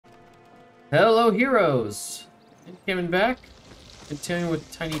Hello, heroes! N-camon back. Continuing with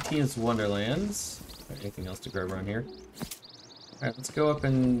Tiny Tina's Wonderlands. Anything else to grab around here? Alright, let's go up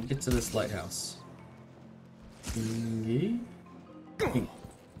and get to this lighthouse. There you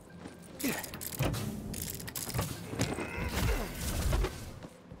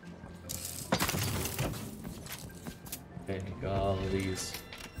go, all of these.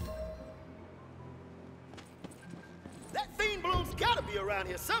 That fiend bloom's gotta be around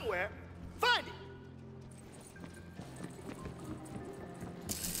here somewhere. Find it!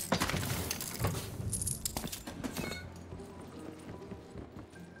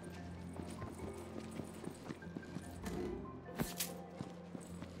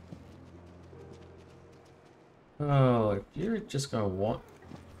 Oh, if you're just gonna want...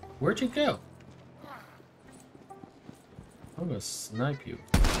 Where'd you go? I'm gonna snipe you.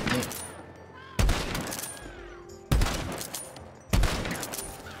 Yeah.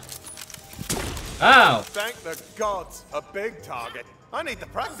 Ow! Thank the gods, a big target. I need the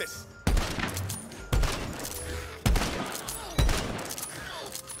practice.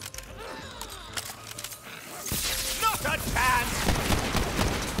 Not a chance!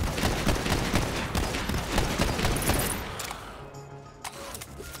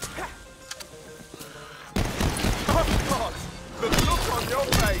 Oh God, the look on your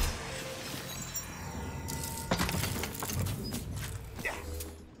face!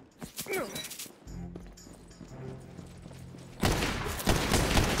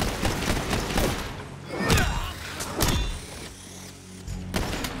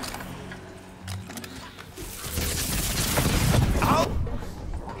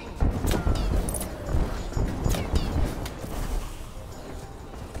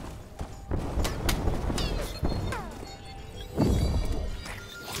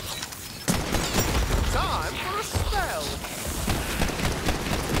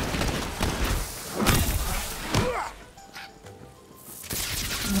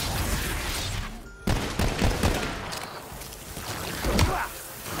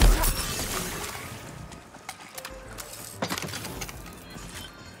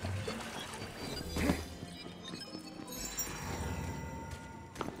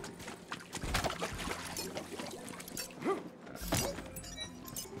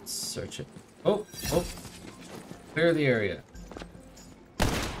 Search it. Oh, oh. Clear the area.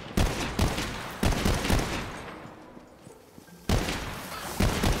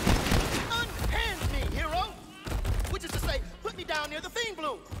 Unhand me, hero! Which is to say, put me down near the fiend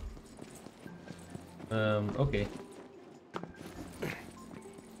bloom. Okay.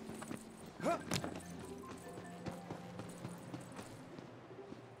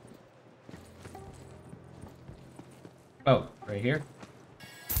 Oh, right here?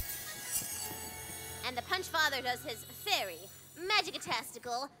 And the Punch Father does his fairy,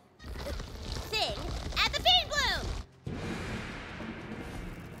 magic-tastical thing at the Fiend Bloom!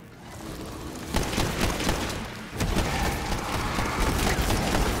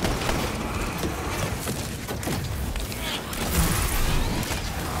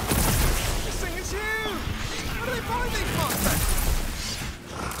 This thing is huge! How do they find these monsters?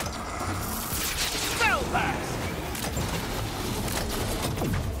 Spell pass!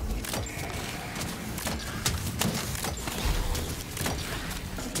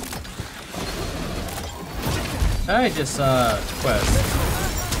 I just saw a quest.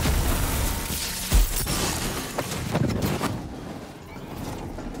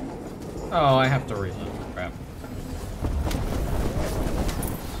 Oh, I have to reload. Crap.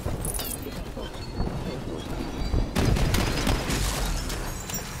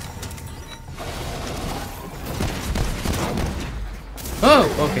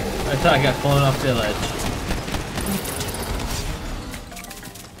 Oh, okay. I thought I got blown off the ledge.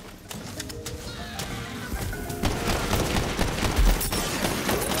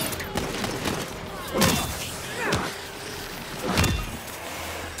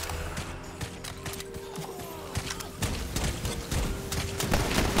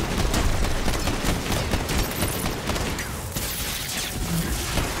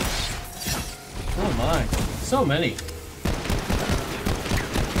 Oh my, so many.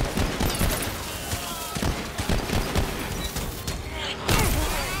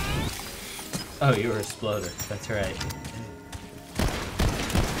 Oh, you were a exploder. That's right.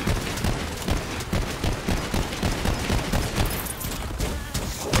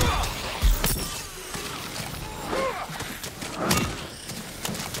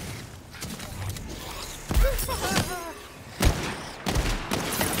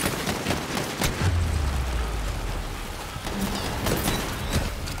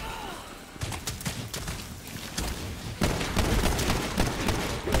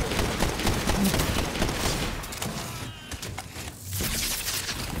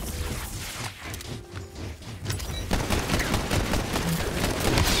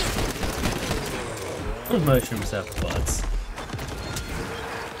 Mushrooms have butts.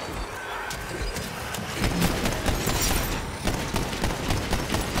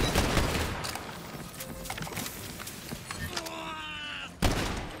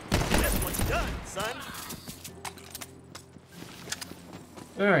 This one's done, son.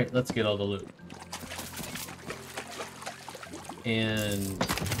 Alright, let's get all the loot. And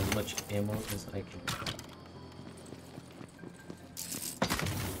as much ammo as I can.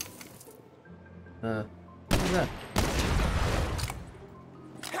 What is that?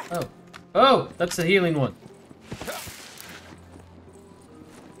 Oh. Oh! That's the healing one.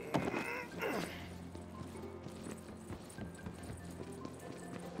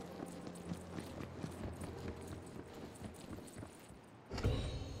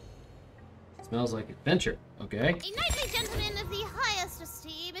 Smells like adventure. Okay. A knightly gentleman of the highest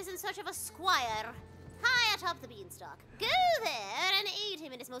esteem is in search of a squire, high atop the beanstalk. Go there and aid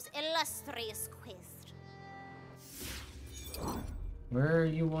him in his most illustrious quest. Where are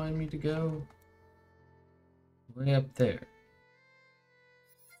you wanting me to go? Way up there.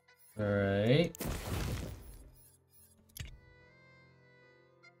 Alright.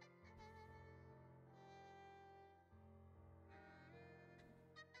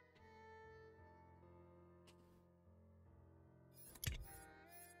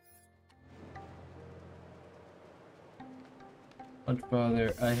 Punch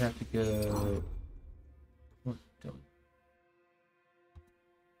father, I have to go. What don't?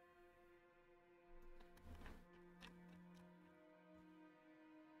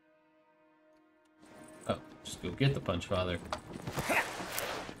 Oh, just go get the punch father.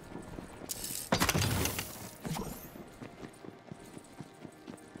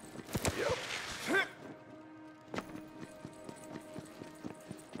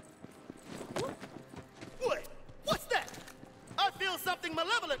 Wait, what's that? I feel something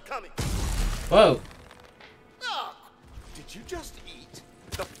malevolent coming. Whoa! Oh, Did you just eat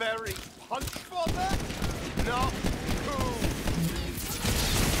the very punch father? Not cool.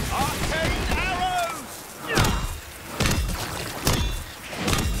 Arcane arrows!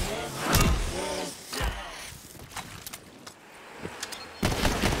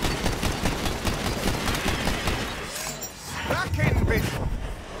 Back in, bitch!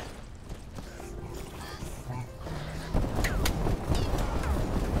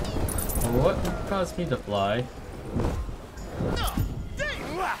 What caused me to fly? no,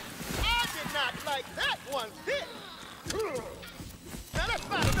 damn! I did not like that one bit. Now let's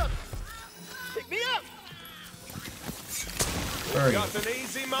find another. Pick me up. Where are you? Got an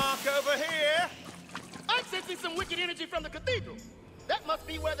easy mark over here. I'm sensing some wicked energy from the cathedral. That must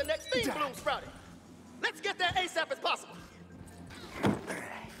be where the next thing bloom sprouted. Let's get there ASAP as possible.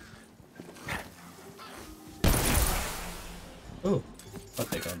 Ooh, I'll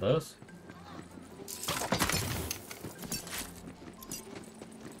take all those.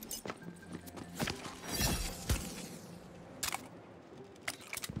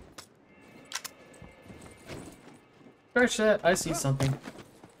 Scratch that, I see something.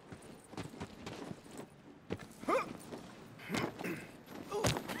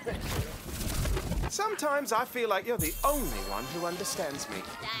 Sometimes I feel like you're the only one who understands me.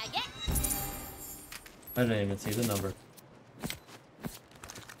 Dang it. I didn't even see the number.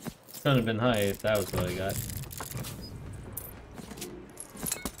 Couldn't have been high if that was what I got.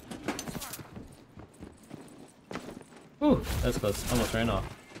 Ooh, that's close. Almost ran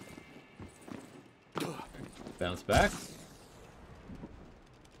off. Bounce back.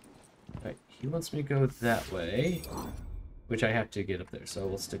 Alright, he wants me to go that way, which I have to get up there, so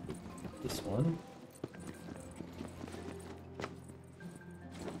we'll stick with this one.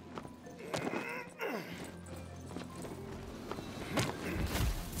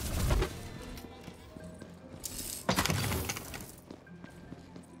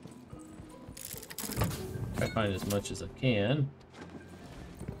 Try to find as much as I can.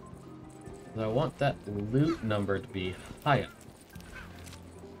 I want that loot number to be higher.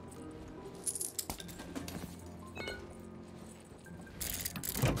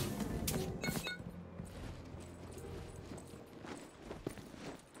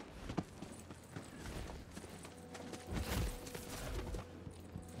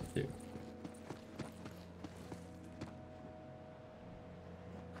 Two.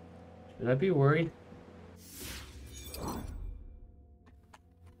 Should I be worried?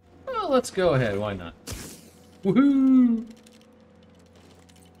 Let's go ahead, why not? Woohoo!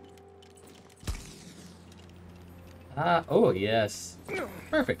 Ah, oh yes.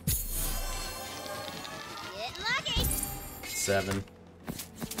 Perfect. Get lucky. 7.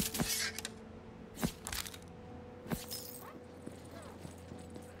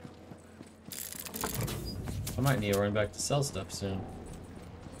 I might need to run back to sell stuff soon.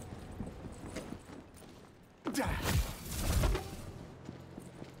 Okay.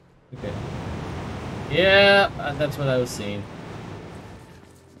 Yeah, that's what I was seeing.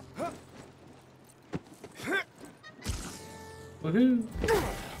 Woohoo!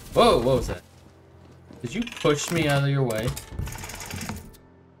 Whoa, what was that? Did you push me out of your way?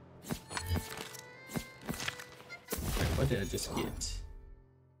 What did I just get?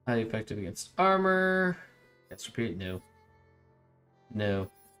 Highly effective against armor. Let's repeat. No. No.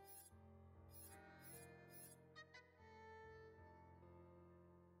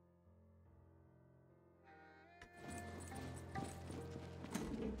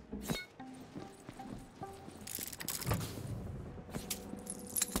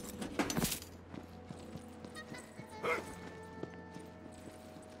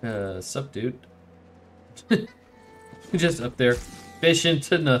 Sup, dude? Just up there, fishing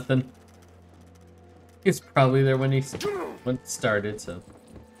to nothing. He's probably there when he started, so.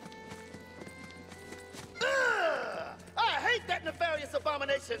 I hate that nefarious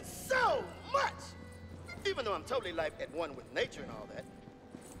abomination so much! Even though I'm totally like at one with nature and all that.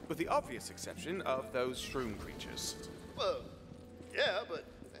 With the obvious exception of those shroom creatures. Well, yeah, but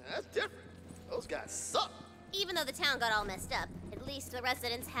that's different. Those guys suck. Even though the town got all messed up, at least the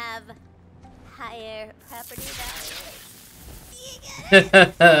residents have higher property value. You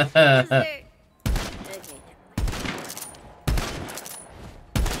get it?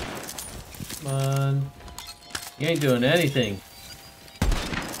 Come on. You ain't doing anything.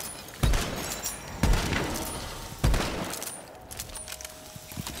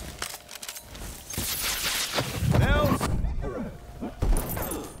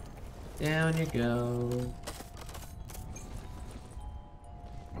 Down you go.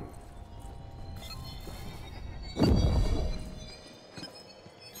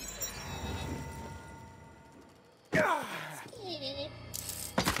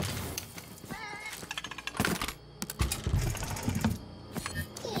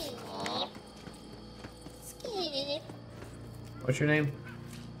 What's your name?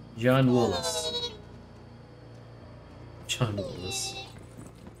 John Willis. John Willis.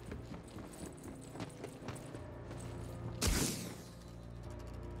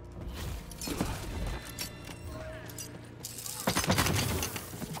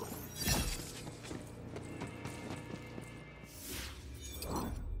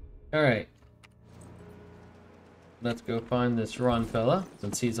 Alright. Let's go find this Ron fella,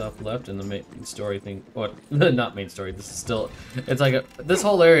 since he's off left in the main story thing. What? Not main story, this is still... It's like a... This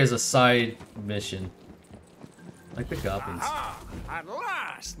whole area is a side mission. Like the goblins. Aha! At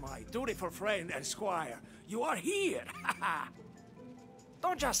last, my dutiful friend and squire. You are here!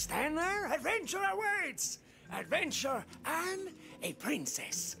 Don't just stand there. Adventure awaits! Adventure and a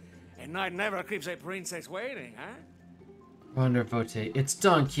princess. And night never keeps a princess waiting, huh? Wonderful. It's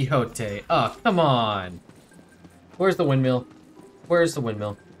Don Quixote. Oh, come on. Where's the windmill? Where's the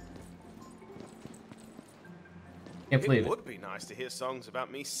windmill? Can't believe it. It would be nice to hear songs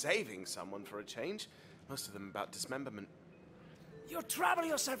about me saving someone for a change. Most of them about dismemberment. You trouble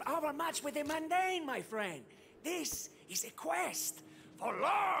yourself overmuch with the mundane, my friend. This is a quest for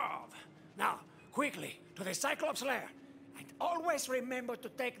love. Now, quickly, to the Cyclops' lair. And always remember to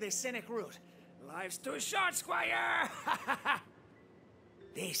take the scenic route. Life's too short, squire!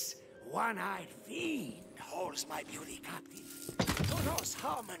 This one-eyed fiend holds my beauty captive. Who knows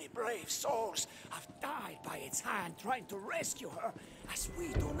how many brave souls have died by its hand trying to rescue her, as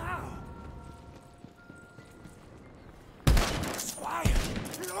we do now. Squire,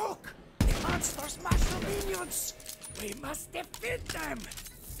 look! The monsters mushroom minions! We must defeat them!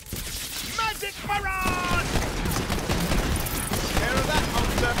 Magic barrage! Care of that,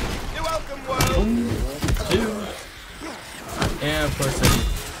 monster. You're welcome, world. Two. Yeah, of course there's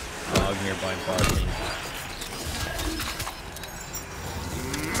a dog nearby barking.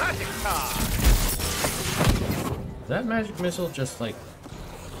 Magic card. Does that magic missile just like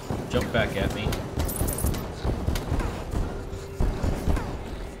jump back at me?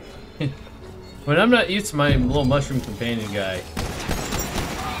 When I'm not used to my little mushroom companion guy.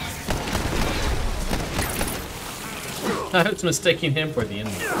 I was mistaking him for the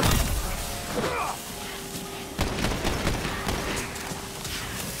enemy.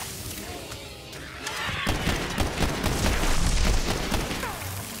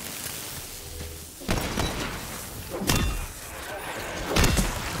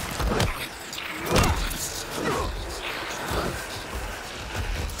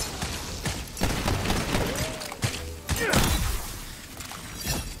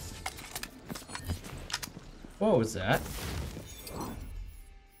 What was that?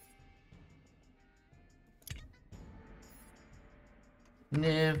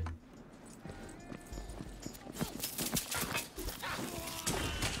 Nah.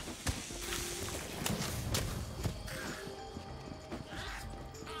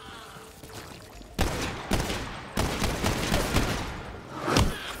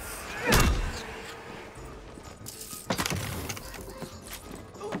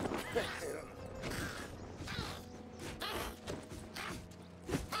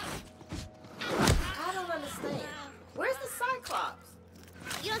 I don't understand. Where's the Cyclops?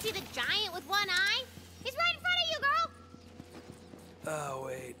 You don't see the giant with one eye? He's right in front of you, girl! Oh,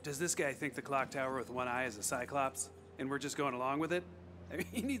 wait. Does this guy think the clock tower with one eye is a Cyclops? And we're just going along with it? I mean,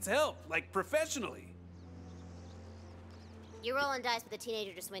 he needs help, like professionally. You're rolling dice with a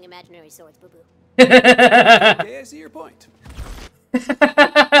teenager to swing imaginary swords, boo-boo. Okay, I see your point.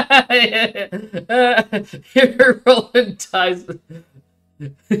 You're rolling dice.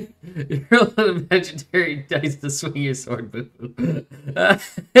 You're rolling imaginary dice to swing your sword, boo.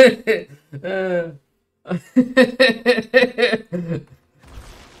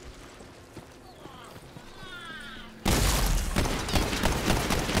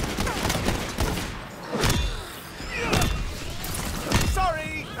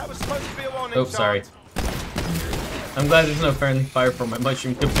 Sorry, that was supposed to be a warning Oh, shot. sorry. I'm glad there's no friendly fire for my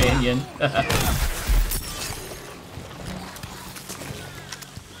mushroom companion.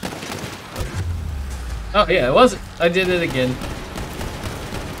 Oh yeah, it wasn't. I did it again.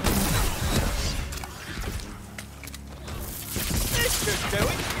 This should do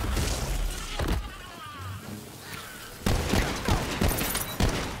it.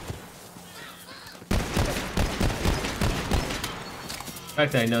 The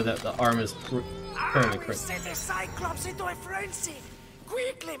fact that I know that the arm is currently We critical. send the Cyclops into a frenzy.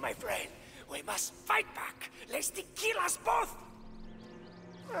 Quickly, my friend. We must fight back, lest he kill us both.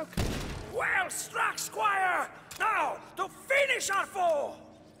 Okay. Well struck, Squire! Now, to finish our foe!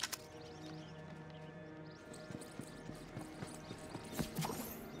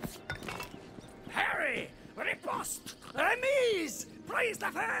 Harry! Riposte! Remise! Prise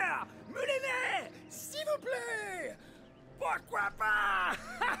d'affaires! Moulinet! S'il vous plaît! Pourquoi pas?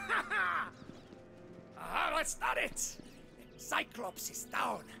 Ah, that's not it! Cyclops is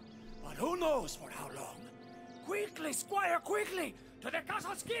down, but who knows for how long? Quickly, Squire, quickly! To the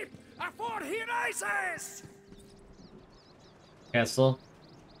castle's keep, afore he rises! Castle.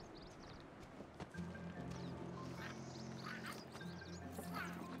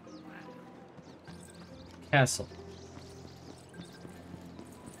 Castle.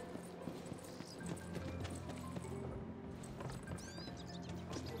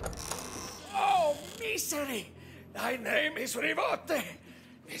 Oh, misery! Thy name is Rivote!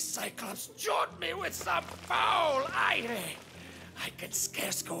 The Cyclops jawed me with some foul ire! I can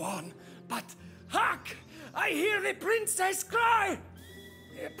scarce go on, but hark! I hear the princess cry!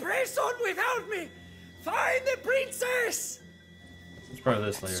 Press on without me! Find the princess! Let's probably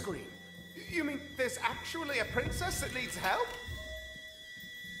this later. Scream. You mean there's actually a princess that needs help?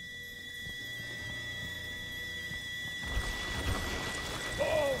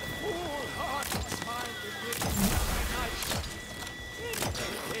 Oh, fool heart must find the goodness of my night.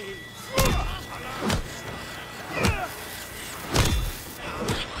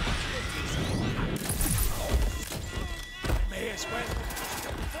 I may as well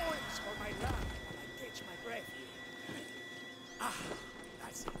points for my love while I catch my breath here. Ah,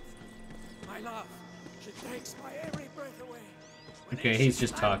 that's it. My love, she takes my every breath away. Okay, he's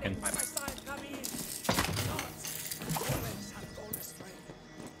just talking. By my side, come in. Gods, always have gone astray.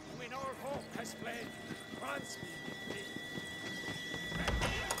 When all hope has fled, grants me thee.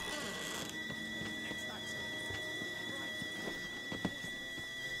 Next time,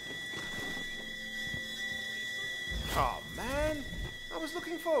 Oh man, I was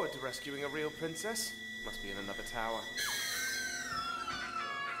looking forward to rescuing a real princess. Must be in another tower.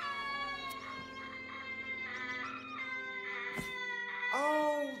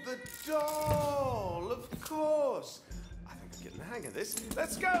 Oh, the doll! Of course! I think I'm getting the hang of this.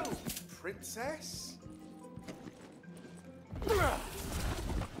 Let's go, princess!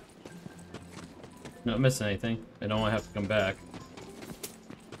 Not missing anything. I don't want to have to come back.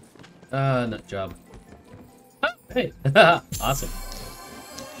 Nut job. Oh, hey! Awesome.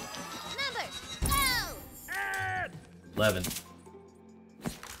 Numbers, go! 11.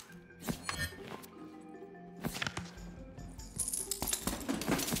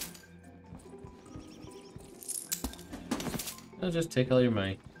 I'll just take all your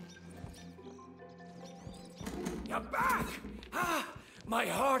money. You're back! Ah, my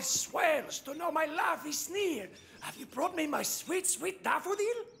heart swells to know my love is near. Have you brought me my sweet, sweet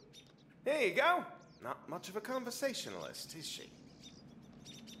daffodil? Here you go. Not much of a conversationalist, is she?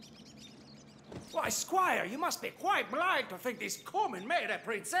 Why, Squire, you must be quite blind to think this common made a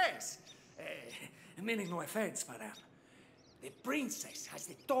princess. Meaning no offense, madame. The princess has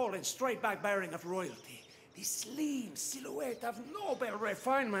the tall and straight-back bearing of royalty, the slim silhouette of noble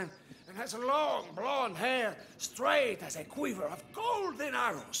refinement, and has long blonde hair, straight as a quiver of golden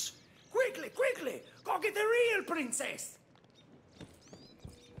arrows. Quickly, quickly, go get the real princess!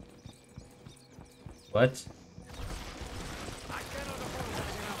 What?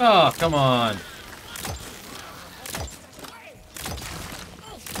 Oh, come on.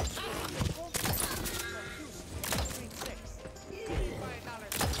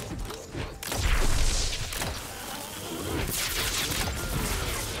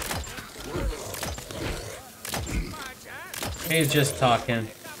 He's just talking.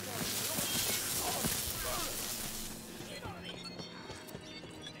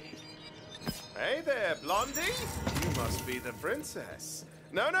 Hey there, Blondie. You must be the princess.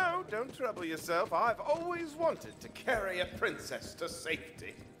 No, no, don't trouble yourself. I've always wanted to carry a princess to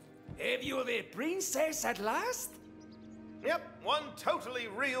safety. Have you the princess at last? Yep, one totally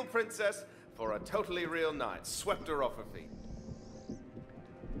real princess for a totally real night. Swept her off her feet.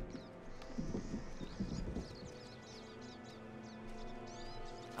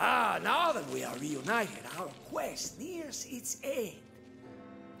 Ah, now that we are reunited, our quest nears its end.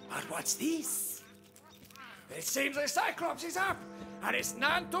 But what's this? It seems the Cyclops is up, and it's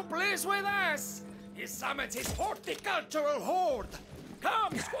none too pleased with us. He summons his horticultural horde.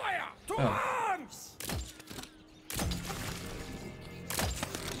 Come, Squire, to arms!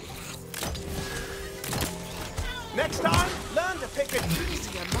 Next time, learn to pick an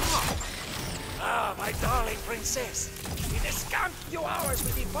easier mark. Ah, my darling princess. In the scant few hours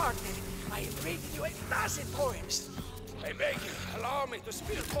we departed, I have written you 1,000 poems. I beg you, allow me to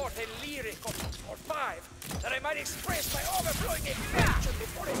spill forth a lyric or 5, that I might express my overflowing affection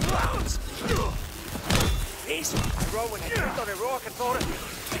before it clouds. This one I wrote when I turned on a rock and thought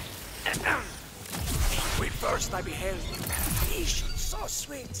when first I beheld you, vision so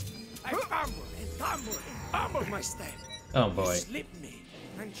sweet. I fumbled and tumbled and fumbled my step. Oh boy. You slipped me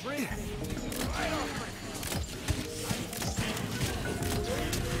and tripped me right off my...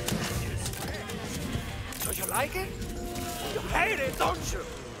 So you like it? You hate it, don't you?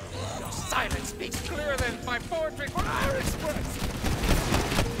 Your silence speaks clearer than my poetry could ever express.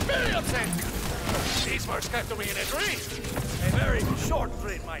 Very upset. These words came to me in a dream. A very short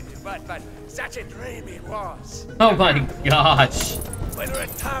dream, mind you, but such a dream it was. Oh my gosh. Whether a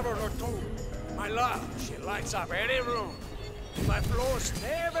tavern or tomb, my love, she lights up any room. My floor's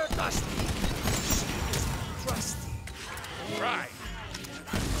never dusty. She is trusty. Right.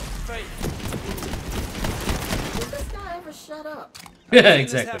 Faith. Does this guy ever shut up? Yeah, This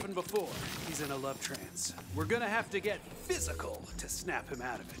exactly. happened before. He's in a love trance. We're gonna have to get physical to snap him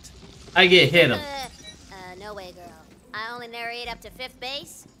out of it. I get hit him. No way, girl. I only narrate up to 5th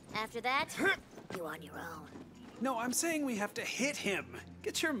base. After that, you're on your own. No, I'm saying we have to hit him.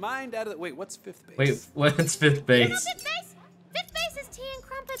 Get your mind out of the... Wait, what's 5th base? Wait, what's 5th You know base? 5th base? 5th base is tea and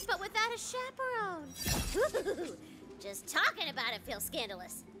crumpets, but without a chaperone. Just talking about it feels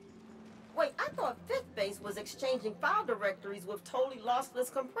scandalous. Wait, I thought 5th base was exchanging file directories with totally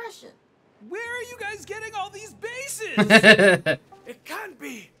lossless compression. Where are you guys getting all these bases? It can't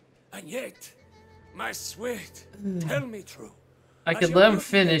be. And yet, my sweet, tell me true. I As could you're let him looking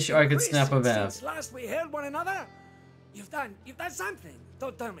finish, at or I could the snap him recent out. Since last we held one another, you've done something.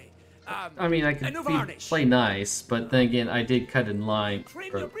 Don't tell me. I mean, I a could new varnish. play nice, but then again, I did cut in line.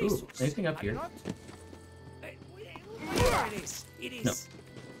 Trim For, your ooh, bristles. anything up Have you here? not? It is. It is. No.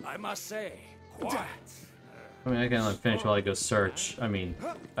 I must say, quiet. I mean, I can let him finish while I go search. I mean,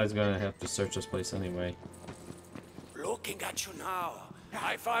 I was gonna have to search this place anyway. Looking at you now,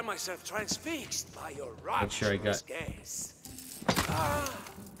 I find myself transfixed by your Make sure I rapturous got- gaze. Ah,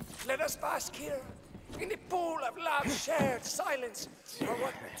 let us bask here in the pool of love's shared silence, for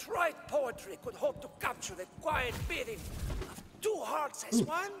what trite poetry could hope to capture the quiet beating of 2 hearts as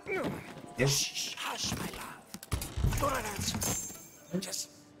one? Shh, hush, my love. Do not answer. Just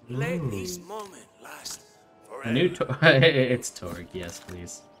let this moment last forever. A new it's Torg, yes,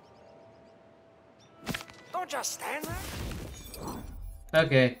 please. Don't just stand there.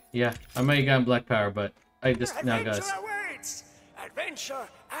 Okay, yeah, I might have gotten black power, but I just now got. Adventure awaits! Adventure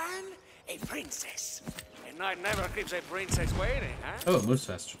and a princess. A night never keeps a princess waiting, huh? Oh, it moves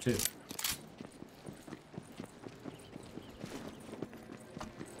faster too.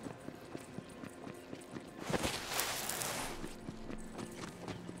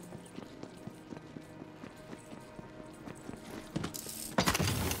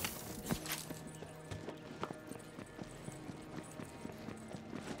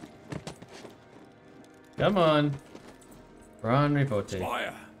 Come on. Ron Revote.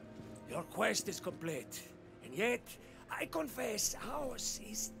 Squire, your quest is complete. And yet, I confess, ours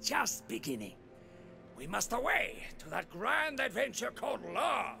is just beginning. We must away to that grand adventure called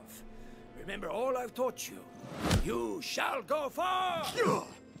love. Remember all I've taught you. You shall go far.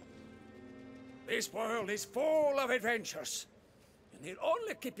 This world is full of adventures. You need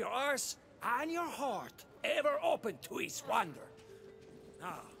only keep your eyes and your heart ever open to its wonder.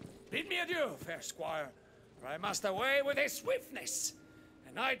 Now, bid me adieu, fair squire, for I must away with a swiftness.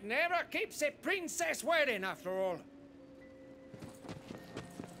 A knight never keeps a princess waiting, after all.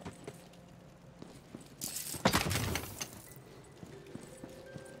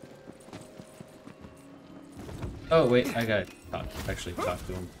 Oh wait, I gotta actually talk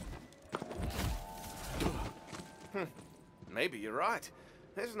to him. Maybe you're right.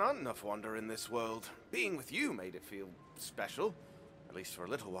 There's not enough wonder in this world. Being with you made it feel special, at least for a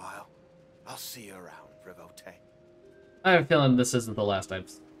little while. I'll see you around, Revote. I have a feeling this isn't the last I've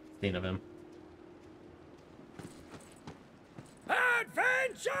seen of him.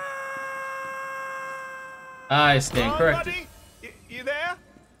 Adventure! I stand corrected. Buddy? You there?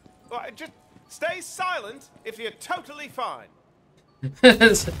 Well, just stay silent if you're totally fine.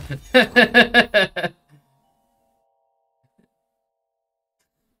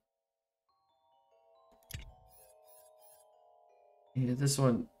 Yeah, this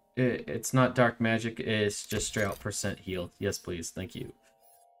one, it's not dark magic, it's just straight out percent healed. Yes, please, thank you.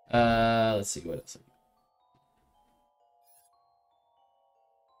 Let's see what else.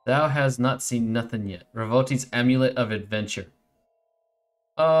 Thou has not seen nothing yet. Revolte's Amulet of Adventure.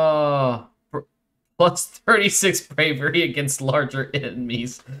 Oh, plus 36 bravery against larger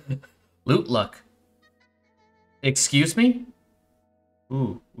enemies. Loot luck. Excuse me?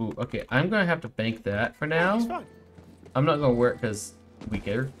 Ooh, okay. I'm gonna have to bank that for now. It's fine. I'm not gonna wear it because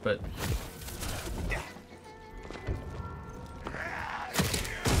weaker, but.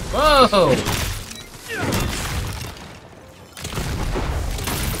 Whoa!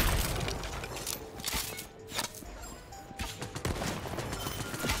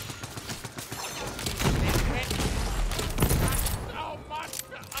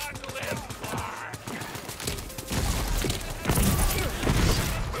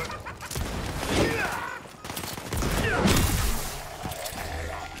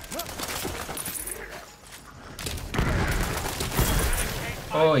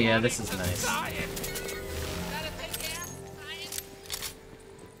 Oh yeah, this is nice.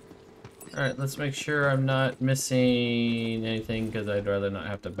 Alright, let's make sure I'm not missing anything, because I'd rather not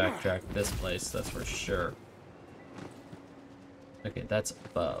have to backtrack this place, that's for sure. Okay, that's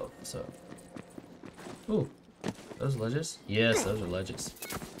above, so... Ooh, those ledges? Yes, those are ledges.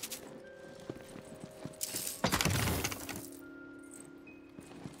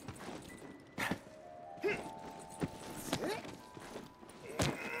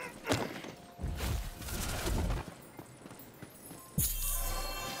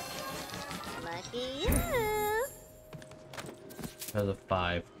 Has a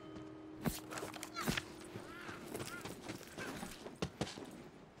 5.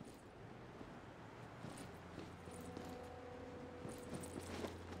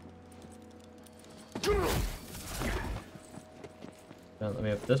 Let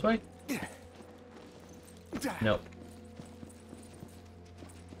me up this way? Nope.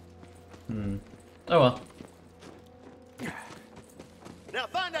 Oh well. Now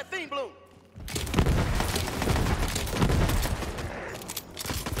find that theme bloom.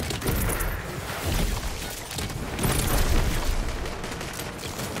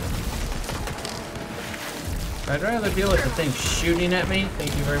 I'd rather deal with the thing shooting at me.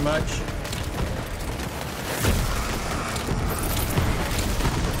 Thank you very much.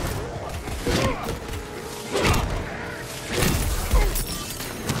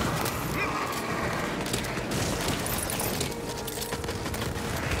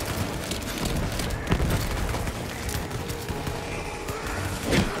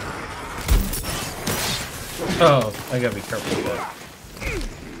 Oh, I gotta be careful with that.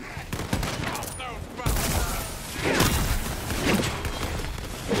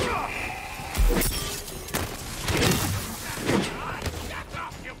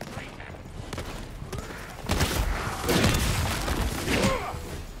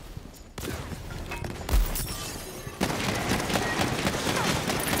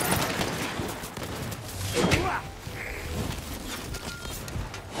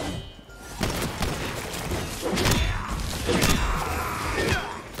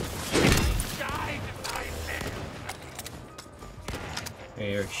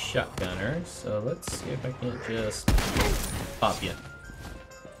 Okay, you're a shotgunner, so let's see if I can't just pop you.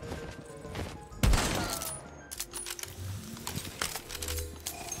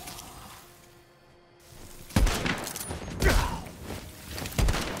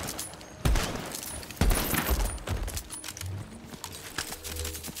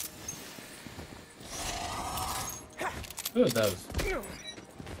 Ooh, that was...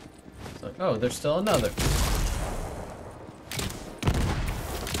 It's like, oh, there's still another.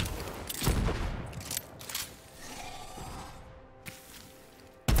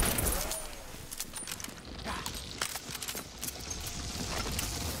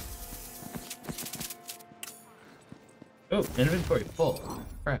 Oh, inventory full.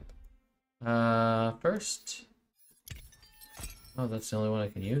 Crap. First. Oh, that's the only one I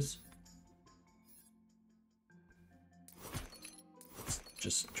can use. Let's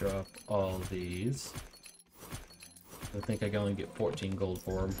just drop all these. I think I can only get 14 gold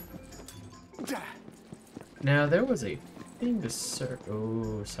for them. Now, there was a thing to search.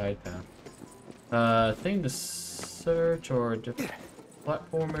 Oh, side path. Thing to search or a different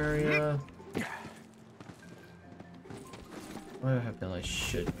platform area. Why do I have feeling I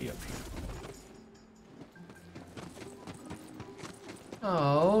should be up here?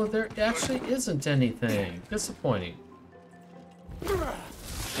 Oh, there actually isn't anything. Disappointing.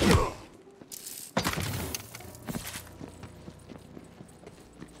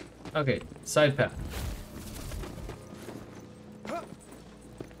 Okay, side path.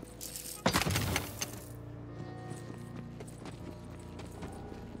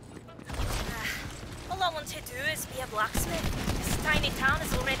 All I want to do is be a blacksmith. This tiny town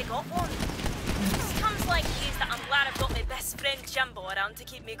has already got one. This comes like news that I'm glad I've got my best friend Jimbo around to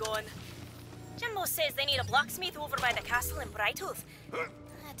keep me going. Jimbo says they need a blacksmith over by the castle in Brightooth.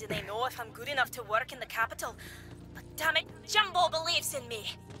 Do they know if I'm good enough to work in the capital? But damn it, Jimbo believes in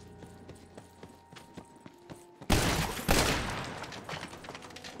me.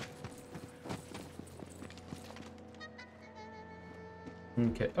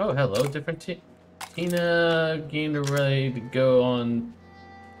 Okay. Oh, hello. Different Tina getting ready to go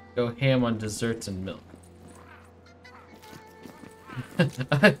ham on desserts and milk.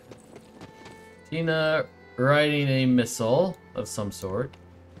 Tina riding a missile of some sort.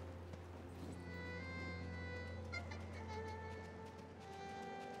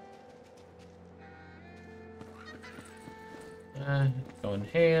 Going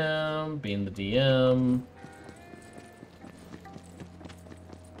ham, being the DM.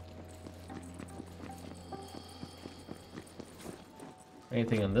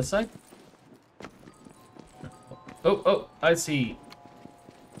 Anything on this side? Oh, I see.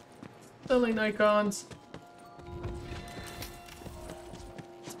 Selling icons.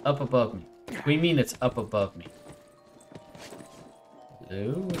 It's up above me. We mean it's up above me.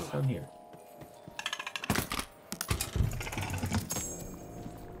 Hello? What's down here?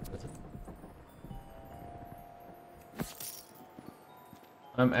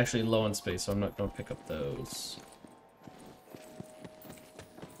 I'm actually low on space, so I'm not going to pick up those.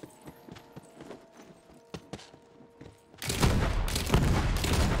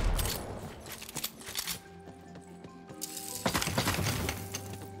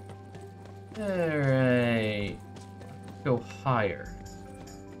 Alright. Go higher.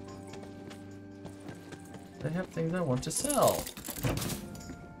 They have things I want to sell.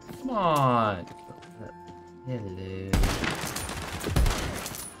 Come on. Hello.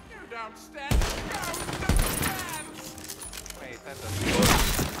 Wait, that doesn't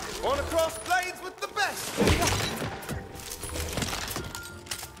work. Wanna cross blades with the best?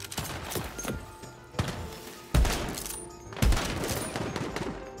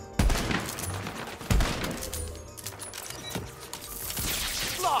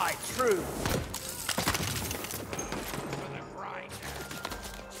 Fly true.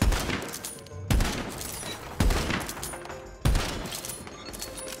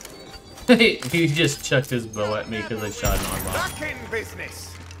 He just chucked his bow at me because I shot an arm off. Back in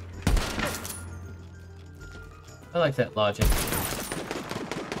business. I like that logic.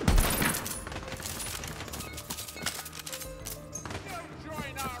 You'll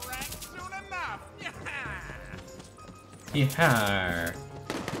join our ranks soon enough. Yeah.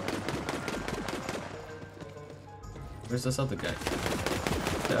 Where's this other guy?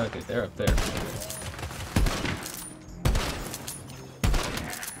 Okay, they're up there.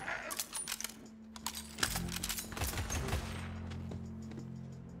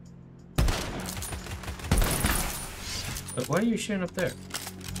 But why are you shooting up there?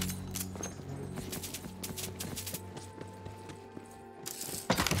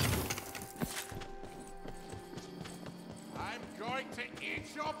 I'm going to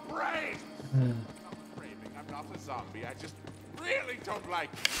eat your brains. I'm craving. I'm not a zombie. I just really don't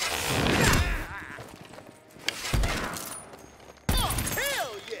like it. Oh,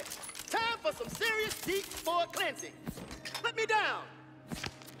 hell yeah! Time for some serious deep for cleansing. Let me down.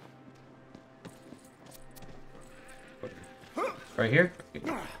 Right here?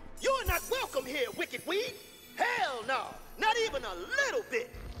 You're not welcome here, wicked weed. Hell no! Not even a little bit!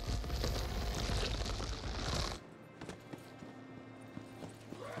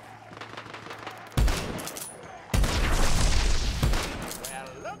 Well,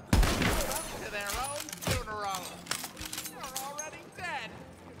 look who's up to their own funeral. We're already dead.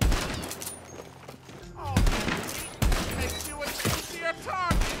 Oh, that makes you an easier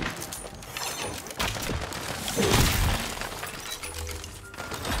target.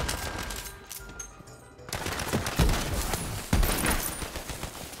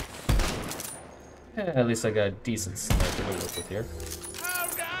 At least I got a decent sniper to work with here. Oh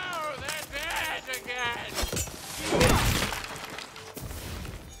no, they're dead again.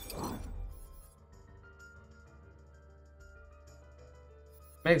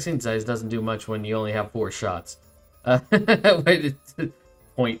 Magazine size doesn't do much when you only have 4 shots. Wait, it's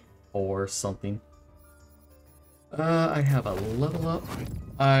 0.4 something. I have a level up.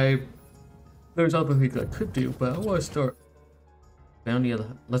 There's other things I could do, but I want to start. Bounty of the...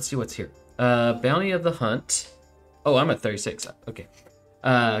 Let's see what's here. Bounty of the Hunt. Oh, I'm at 36. Okay.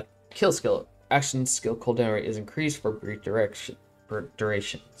 Kill skill. Action skill cooldown rate is increased for brief duration.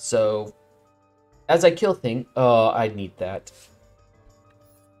 So, as I kill thing... Oh, I need that.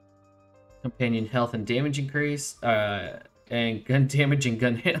 Companion health and damage increase. And gun damage and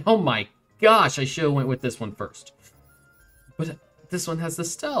gun hit. Oh my gosh, I should have went with this one first. But this one has the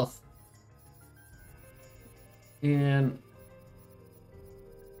stealth. And...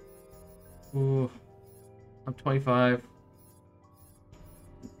 Ooh, I'm 25.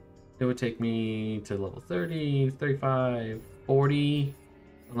 It would take me to level 30, 35, 40.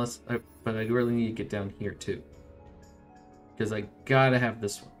 But I really need to get down here too. Because I gotta have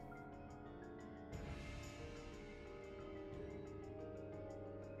this one.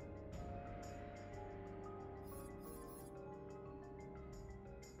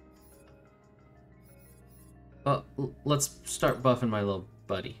 Let's start buffing my little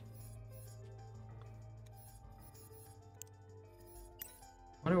buddy.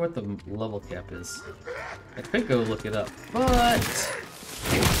 Wonder what the level cap is. I could go look it up, but...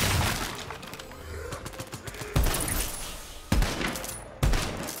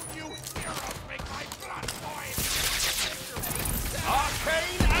 You heroes make my blood boil.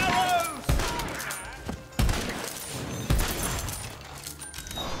 Arcane arrows!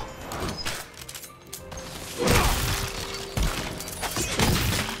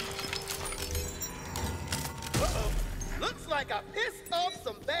 Uh-oh. Looks like I pissed off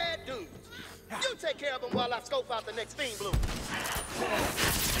some bad dudes. You take care of them while I scope out the next fiend bloom.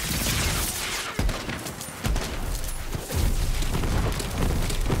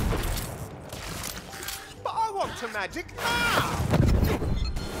 But I want to magic now.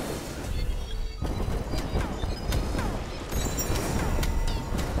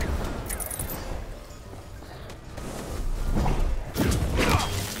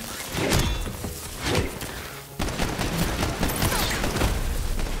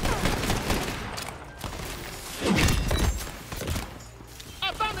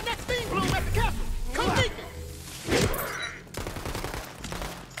 I found the next fiend bloom at the castle. Come meet me.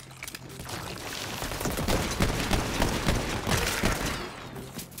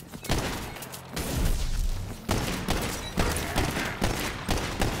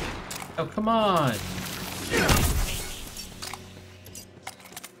 Oh, come on!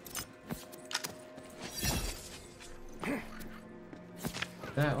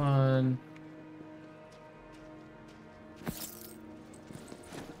 That one...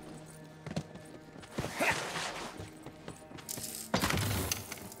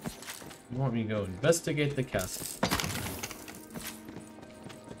 You want me to go investigate the castle?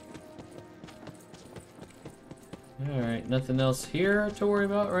 Alright, nothing else here to worry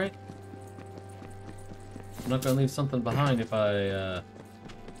about, right? I'm not gonna leave something behind if I,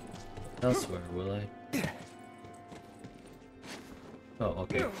 elsewhere, will I? Oh,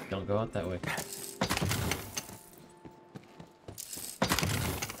 okay. Don't go out that way.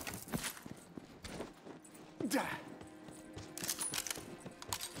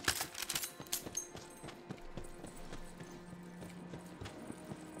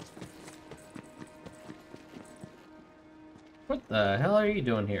 What the hell are you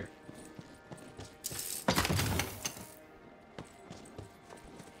doing here?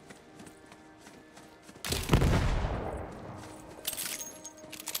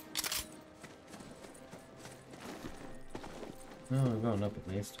 No, I'm going up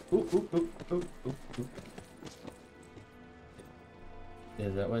at least. Ooh, ooh, ooh, ooh, ooh, ooh.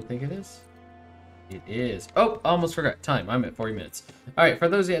 Is that what I think it is? It is. Oh, almost forgot. Time. I'm at 40 minutes. Alright, for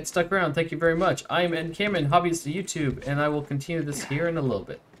those that stuck around, thank you very much. I'm N-camon, hobbyist to YouTube, and I will continue this here in a little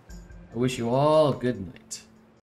bit. I wish you all a good night.